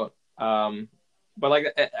passionate about. But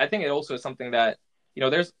like I think it also is something that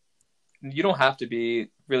you don't have to be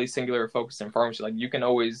really singular focused in pharmacy. Like you can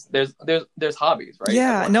always there's hobbies, right?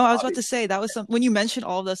 Yeah, no, I was about to say that was when you mentioned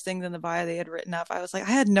all of those things in the bio they had written up. I was like,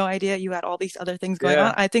 I had no idea you had all these other things going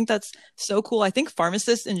on. I think that's so cool. I think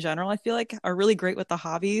pharmacists in general, I feel like, are really great with the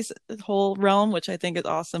hobbies whole realm, which I think is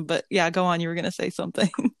awesome. But yeah, go on. You were gonna say something.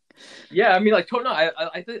 Yeah, I mean, like, no,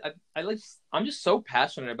 I like, I'm just so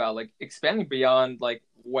passionate about like expanding beyond like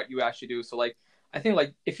what you actually do. So like, I think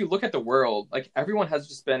like if you look at the world, like everyone has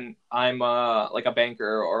just been, I'm like a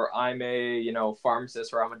banker, or I'm a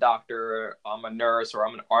pharmacist, or I'm a doctor, or I'm a nurse, or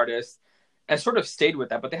I'm an artist, and sort of stayed with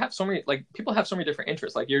that. But they have so many, like, people have so many different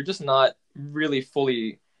interests. Like you're just not really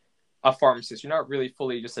fully a pharmacist. You're not really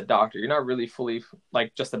fully just a doctor. You're not really fully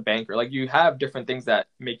like just a banker. Like you have different things that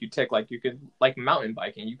make you tick. Like you could like mountain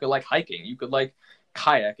biking, you could like hiking, you could like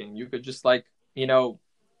kayaking, you could just like,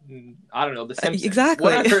 I don't know, The Simpsons,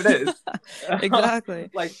 exactly, whatever it is. Exactly.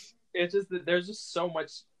 Like it's just there's just so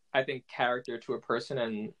much, I think, character to a person,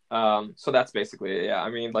 and so that's basically it. Yeah, I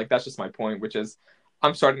mean, like that's just my point, which is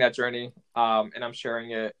I'm starting that journey, and I'm sharing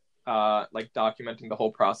it, like documenting the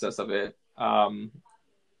whole process of it.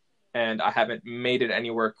 And I haven't made it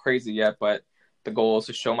anywhere crazy yet, but the goal is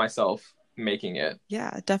to show myself making it.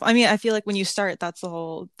 Yeah, definitely. I mean, I feel like when you start, that's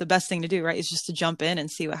the best thing to do, right? Is just to jump in and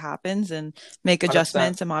see what happens and make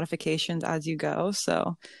adjustments 100%. and modifications as you go.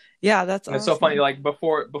 So yeah, that's And awesome. it's so funny, like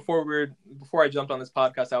before I jumped on this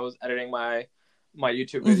podcast, I was editing my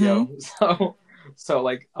YouTube video. So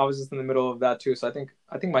like I was just in the middle of that too. So I think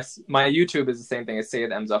my YouTube is the same thing as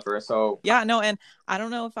Syed Zafar. So yeah, no, and I don't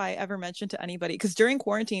know if I ever mentioned to anybody, because during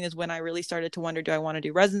quarantine is when I really started to wonder, do I want to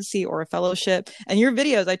do residency or a fellowship? And your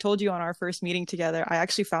videos, I told you on our first meeting together, I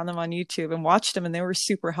actually found them on YouTube and watched them, and they were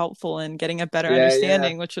super helpful in getting a better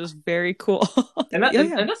understanding, which was very cool. And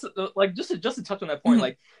and that's like just to touch on that point,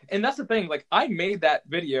 like, and that's the thing, like I made that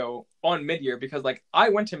video on midyear because like I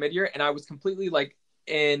went to midyear and I was completely like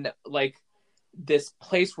in like this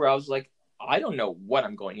place where I was like, I don't know what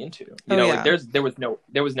I'm going into. Like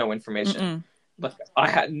there was no information. Like I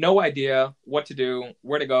had no idea what to do,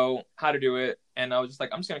 where to go, how to do it. And I was just like,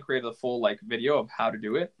 I'm just gonna create a full like video of how to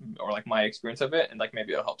do it, or like my experience of it, and like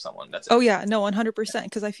maybe it'll help someone. That's it. Oh yeah, no, 100%.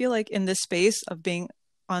 Because I feel like in this space of being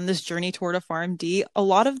on this journey toward a PharmD, a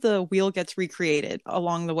lot of the wheel gets recreated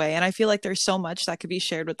along the way. And I feel like there's so much that could be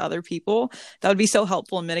shared with other people that would be so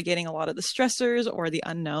helpful in mitigating a lot of the stressors or the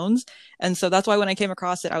unknowns. And so that's why when I came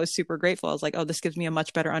across it, I was super grateful. I was like, oh, this gives me a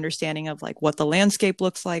much better understanding of like what the landscape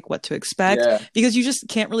looks like, what to expect, Yeah, because you just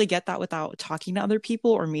can't really get that without talking to other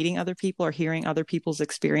people or meeting other people or hearing other people's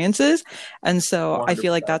experiences. And so I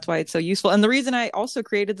feel like 100%. that's why it's so useful. And the reason I also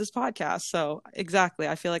created this podcast. So exactly,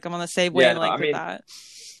 I feel like I'm on the same Yeah, no, wavelength I with mean, that.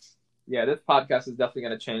 yeah, this podcast is definitely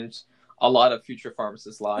going to change a lot of future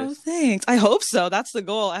pharmacists' Oh, lives. thanks. I hope so. That's the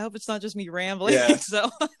goal. I hope it's not just me rambling. Yeah.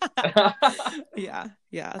 So yeah,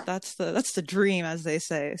 that's the dream, as they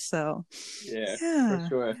say. So Yeah, for yeah,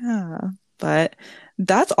 sure. yeah. But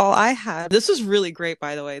that's all I had. This was really great,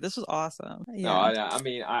 by the way. This was awesome. No, Yeah. I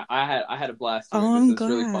mean, I had a blast doing Oh, this. I'm It's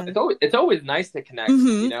really fun. glad. It's always nice to connect,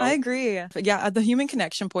 you I know? agree. But yeah, the human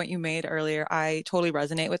connection point you made earlier, I totally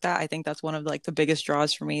resonate with that. I think that's one of like the biggest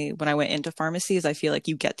draws for me when I went into pharmacies. I feel like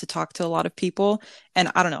you get to talk to a lot of people.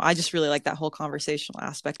 And I don't know, I just really like that whole conversational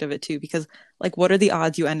aspect of it too, because like what are the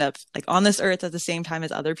odds you end up like on this earth at the same time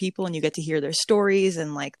as other people and you get to hear their stories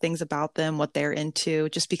and like things about them, what they're into,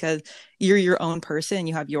 just because you're your own person,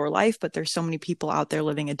 you have your life, but there's so many people out there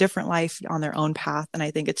living a different life on their own path. And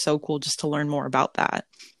I think it's so cool just to learn more about that.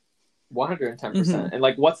 110%. And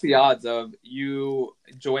like, what's the odds of you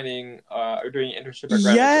joining or doing an internship at Greenwich?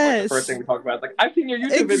 And like the first Yes. thing we talk about is like, I've seen your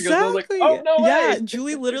YouTube videos. And I was like, Exactly. oh, no Yeah. way.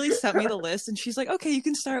 Julie literally sent me the list and she's like, okay, you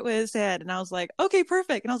can start with Syed. And I was like, okay,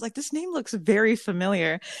 perfect. And I was like, this name looks very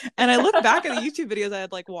familiar. And I looked back at the YouTube videos I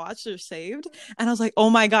had like watched or saved and I was like, oh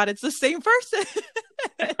my God, it's the same person.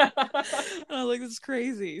 And I was like, this is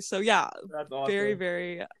crazy. So yeah, That's very, awesome.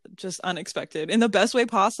 very just unexpected in the best way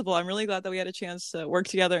possible. I'm really glad that we had a chance to work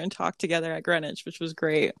together and talk together at Greenwich, which was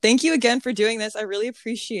great. Thank you again for doing this. I really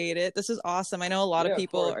appreciate it. This is awesome. I know a lot of Yeah, of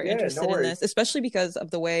people course. are Yeah, no interested in worries. this, especially because of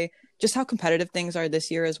the way just how competitive things are this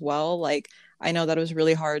year as well. Like I know that it was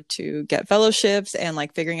really hard to get fellowships and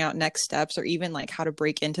like figuring out next steps or even like how to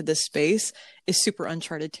break into this space is super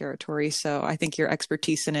uncharted territory. So I think your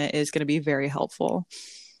expertise in it is going to be very helpful.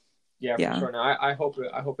 Yeah, for Yeah. sure. No, I hope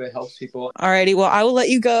it helps people. Alrighty. Well, I will let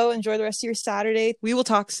you go. Enjoy the rest of your Saturday. We will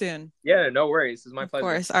talk soon. Yeah, no worries. It's my Of pleasure.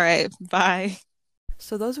 course. All right. Bye.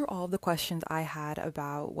 So those are all the questions I had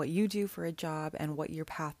about what you do for a job and what your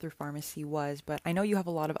path through pharmacy was, but I know you have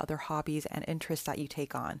a lot of other hobbies and interests that you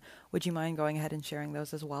take on. Would you mind going ahead and sharing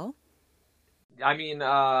those as well? I mean,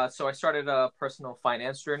 so I started a personal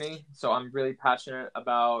finance journey. So I'm really passionate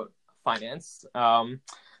about finance. And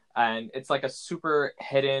it's like a super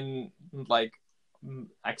hidden, like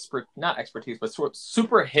not expertise, but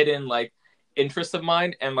super hidden, like interest of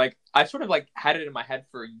mine. And like, I sort of like had it in my head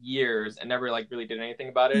for years and never like really did anything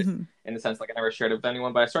about it Mm-hmm. in the sense, like I never shared it with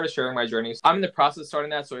anyone, but I started sharing my journeys. I'm in the process of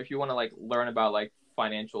starting that. So if you want to like learn about like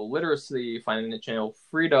financial literacy, financial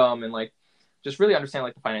freedom, and like just really understand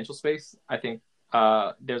like the financial space, I think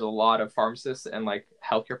there's a lot of pharmacists and like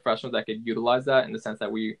healthcare professionals that could utilize that in the sense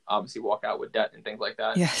that we obviously walk out with debt and things like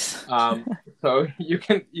that. Yes. So you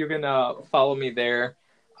can follow me there.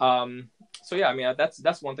 So yeah, I mean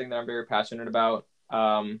that's one thing that I'm very passionate about.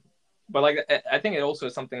 But like I think it also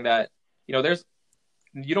is something that there's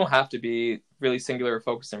you don't have to be really singular or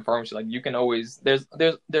focused in pharmacy. Like you can always there's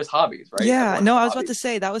hobbies, right? Yeah, Everyone no, has I was about hobbies. to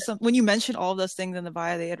say that was some when you mentioned all of those things in the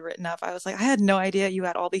bio they had written up, I was like, I had no idea you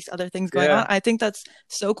had all these other things going on. Yeah. I think that's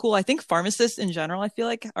so cool. I think pharmacists in general, I feel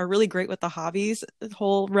like are really great with the hobbies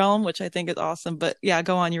whole realm, which I think is awesome. But yeah,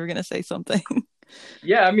 go on, you were gonna say something.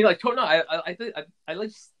 Yeah, I mean, like, no, I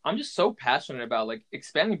like, I'm just so passionate about like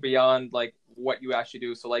expanding beyond like what you actually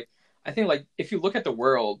do. So like, I think like if you look at the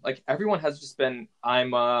world, like everyone has just been,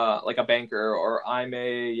 I'm like a banker, or I'm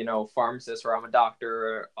a pharmacist, or I'm a doctor,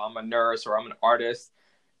 or I'm a nurse, or I'm an artist,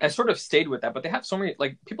 and sort of stayed with that. But they have so many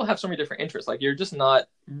like people have so many different interests. Like you're just not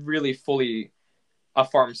really fully a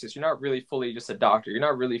pharmacist. You're not really fully just a doctor. You're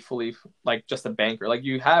not really fully like just a banker. Like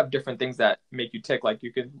you have different things that make you tick. Like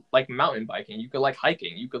you could like mountain biking. You could like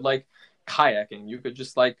hiking. You could like kayaking. You could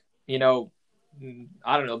just like, I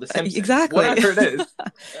don't know, The Simpsons, Exactly. whatever it is.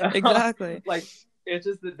 Exactly. Like it's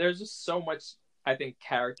just that there's just so much, I think,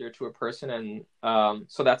 character to a person. And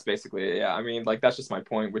so that's basically it. Yeah. I mean, like that's just my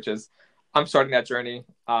point, which is I'm starting that journey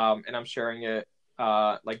and I'm sharing it,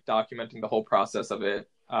 like documenting the whole process of it.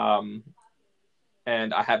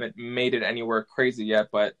 And I haven't made it anywhere crazy yet,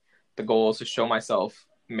 but the goal is to show myself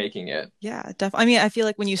making it. Yeah, definitely. I mean, I feel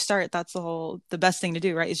like when you start, that's the best thing to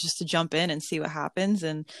do, right? Is just to jump in and see what happens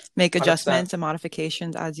and make 100%. adjustments and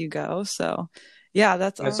modifications as you go. So, yeah,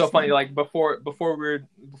 that's And it's so funny. awesome. Like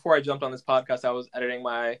before I jumped on this podcast, I was editing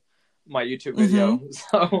my YouTube Mm-hmm. video.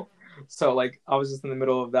 So So like I was just in the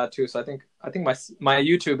middle of that too. So I think my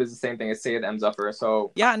YouTube is the same thing as Syed M Zafar.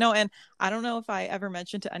 So Yeah, no, and I don't know if I ever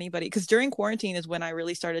mentioned to anybody because during quarantine is when I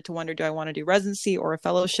really started to wonder, do I want to do residency or a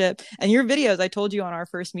fellowship? And your videos, I told you on our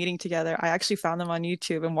first meeting together, I actually found them on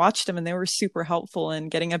YouTube and watched them, and they were super helpful in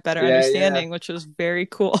getting a better yeah, yeah. understanding, which was very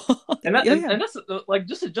cool. And that Yeah, yeah. and that's like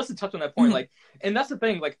just to touch on that point, Mhm. like, and that's the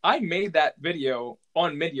thing, like I made that video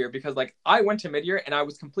on mid-year because like I went to mid-year and I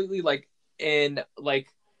was completely like in like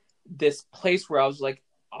this place where I was like,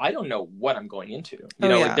 I don't know what I'm going into. You Oh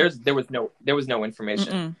know, like yeah. there was no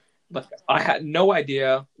information. Mm-mm. Like I had no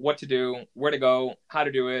idea what to do, where to go, how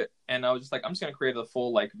to do it, and I was just like, I'm just gonna create a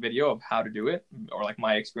full like video of how to do it or like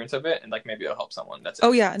my experience of it, and like maybe it'll help someone. That's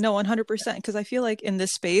Oh it. yeah, no, 100%. Because I feel like in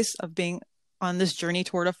this space of being on this journey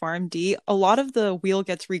toward a PharmD, a lot of the wheel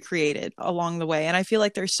gets recreated along the way. And I feel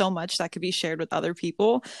like there's so much that could be shared with other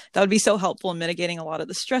people that would be so helpful in mitigating a lot of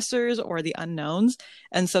the stressors or the unknowns.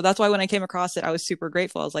 And so that's why when I came across it, I was super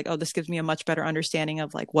grateful. I was like, oh, this gives me a much better understanding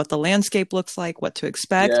of like what the landscape looks like, what to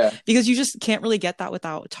expect, Yeah, because you just can't really get that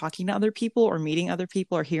without talking to other people or meeting other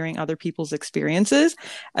people or hearing other people's experiences.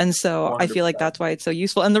 And so I feel like 100%. that's why it's so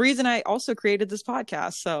useful. And the reason I also created this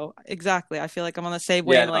podcast. So exactly, I feel like I'm on the same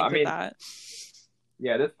Yeah, no, I wavelength with mean, that.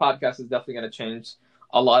 yeah, this podcast is definitely gonna change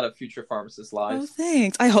a lot of future pharmacists' Oh, lives.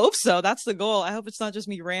 thanks. I hope so. That's the goal. I hope it's not just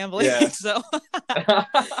me rambling. Yeah. So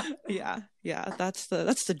yeah, yeah, that's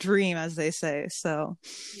the dream, as they say. So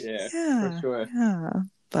Yeah, for yeah, sure. yeah.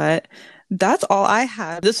 But that's all I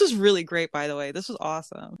had. This was really great, by the way. This was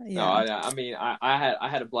awesome. No, Yeah. I mean, I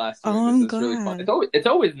had a blast Oh, doing this. I'm It's really fun. glad. It's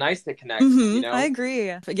always nice to connect, you I know?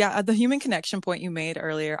 agree. But yeah, the human connection point you made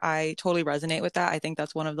earlier, I totally resonate with that. I think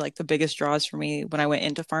that's one of like the biggest draws for me when I went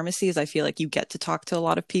into pharmacies. I feel like you get to talk to a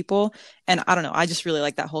lot of people. And I don't know, I just really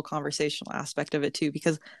like that whole conversational aspect of it too,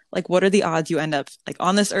 because like what are the odds you end up like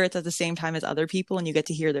on this earth at the same time as other people and you get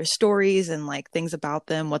to hear their stories and like things about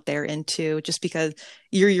them, what they're into, just because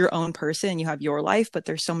you're your own person, you have your life, but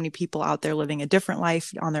there's so many people out there living a different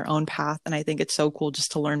life on their own path. And I think it's so cool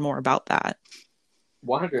just to learn more about that.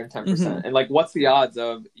 110%. And like, what's the odds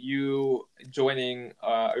of you joining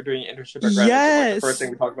or doing an internship at Greenwich? And like the first thing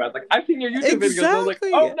Yes. we talked about is like, I've seen your YouTube videos. And I was like,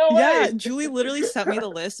 oh Exactly. no Yeah. way. Julie literally sent me the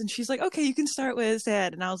list and she's like, okay, you can start with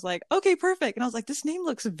Syed. And I was like, okay, perfect. And I was like, this name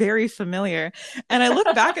looks very familiar. And I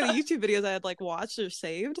looked back at the YouTube videos I had like watched or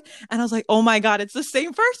saved and I was like, oh my God, it's the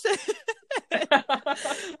same person. And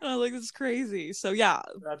I was like, this is crazy. So yeah,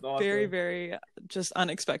 That's very, awesome. very just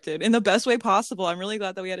unexpected in the best way possible. I'm really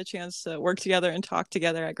glad that we had a chance to work together and talk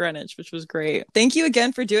together at Greenwich, which was great. Thank you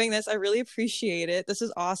again for doing this. I really appreciate it. This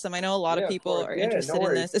is awesome. I know a lot of Yeah, of people course. are Yeah, no interested in this,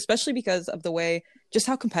 worries. especially because of the way just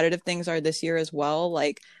how competitive things are this year as well.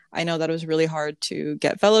 Like I know that it was really hard to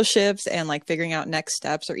get fellowships and like figuring out next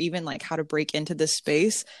steps or even like how to break into this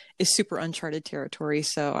space is super uncharted territory.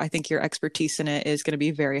 So I think your expertise in it is going to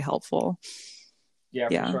be very helpful. Yeah,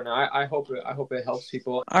 for Yeah. sure. No, I hope it helps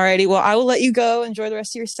people. Alrighty. Well, I will let you go. Enjoy the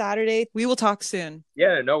rest of your Saturday. We will talk soon.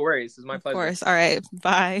 Yeah, no worries. It's my Of pleasure. course. All right.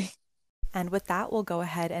 Bye. And with that, we'll go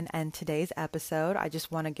ahead and end today's episode. I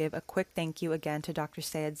just want to give a quick thank you again to Dr.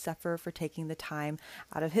 Syed Zafar for taking the time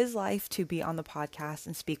out of his life to be on the podcast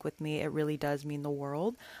and speak with me. It really does mean the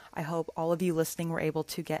world. I hope all of you listening were able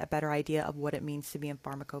to get a better idea of what it means to be in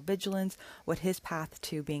pharmacovigilance, what his path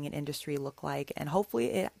to being in industry looked like, and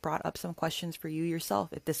hopefully it brought up some questions for you yourself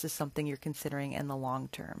if this is something you're considering in the long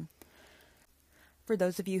term. For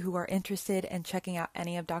those of you who are interested in checking out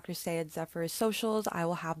any of Dr. Syed Zafar's socials, I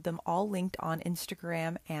will have them all linked on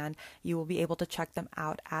Instagram and you will be able to check them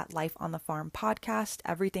out at Life on the Farm podcast.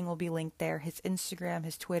 Everything will be linked there, his Instagram,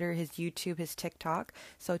 his Twitter, his YouTube, his TikTok.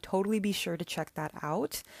 So totally be sure to check that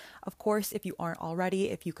out. Of course, if you aren't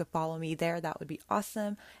already, if you could follow me there, that would be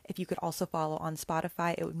awesome. If you could also follow on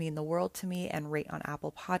Spotify, it would mean the world to me, and rate on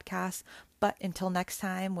Apple Podcasts. But until next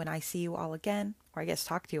time, when I see you all again, or I guess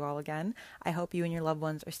talk to you all again, I hope you and your loved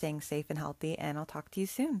ones are staying safe and healthy, and I'll talk to you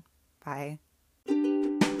soon. Bye.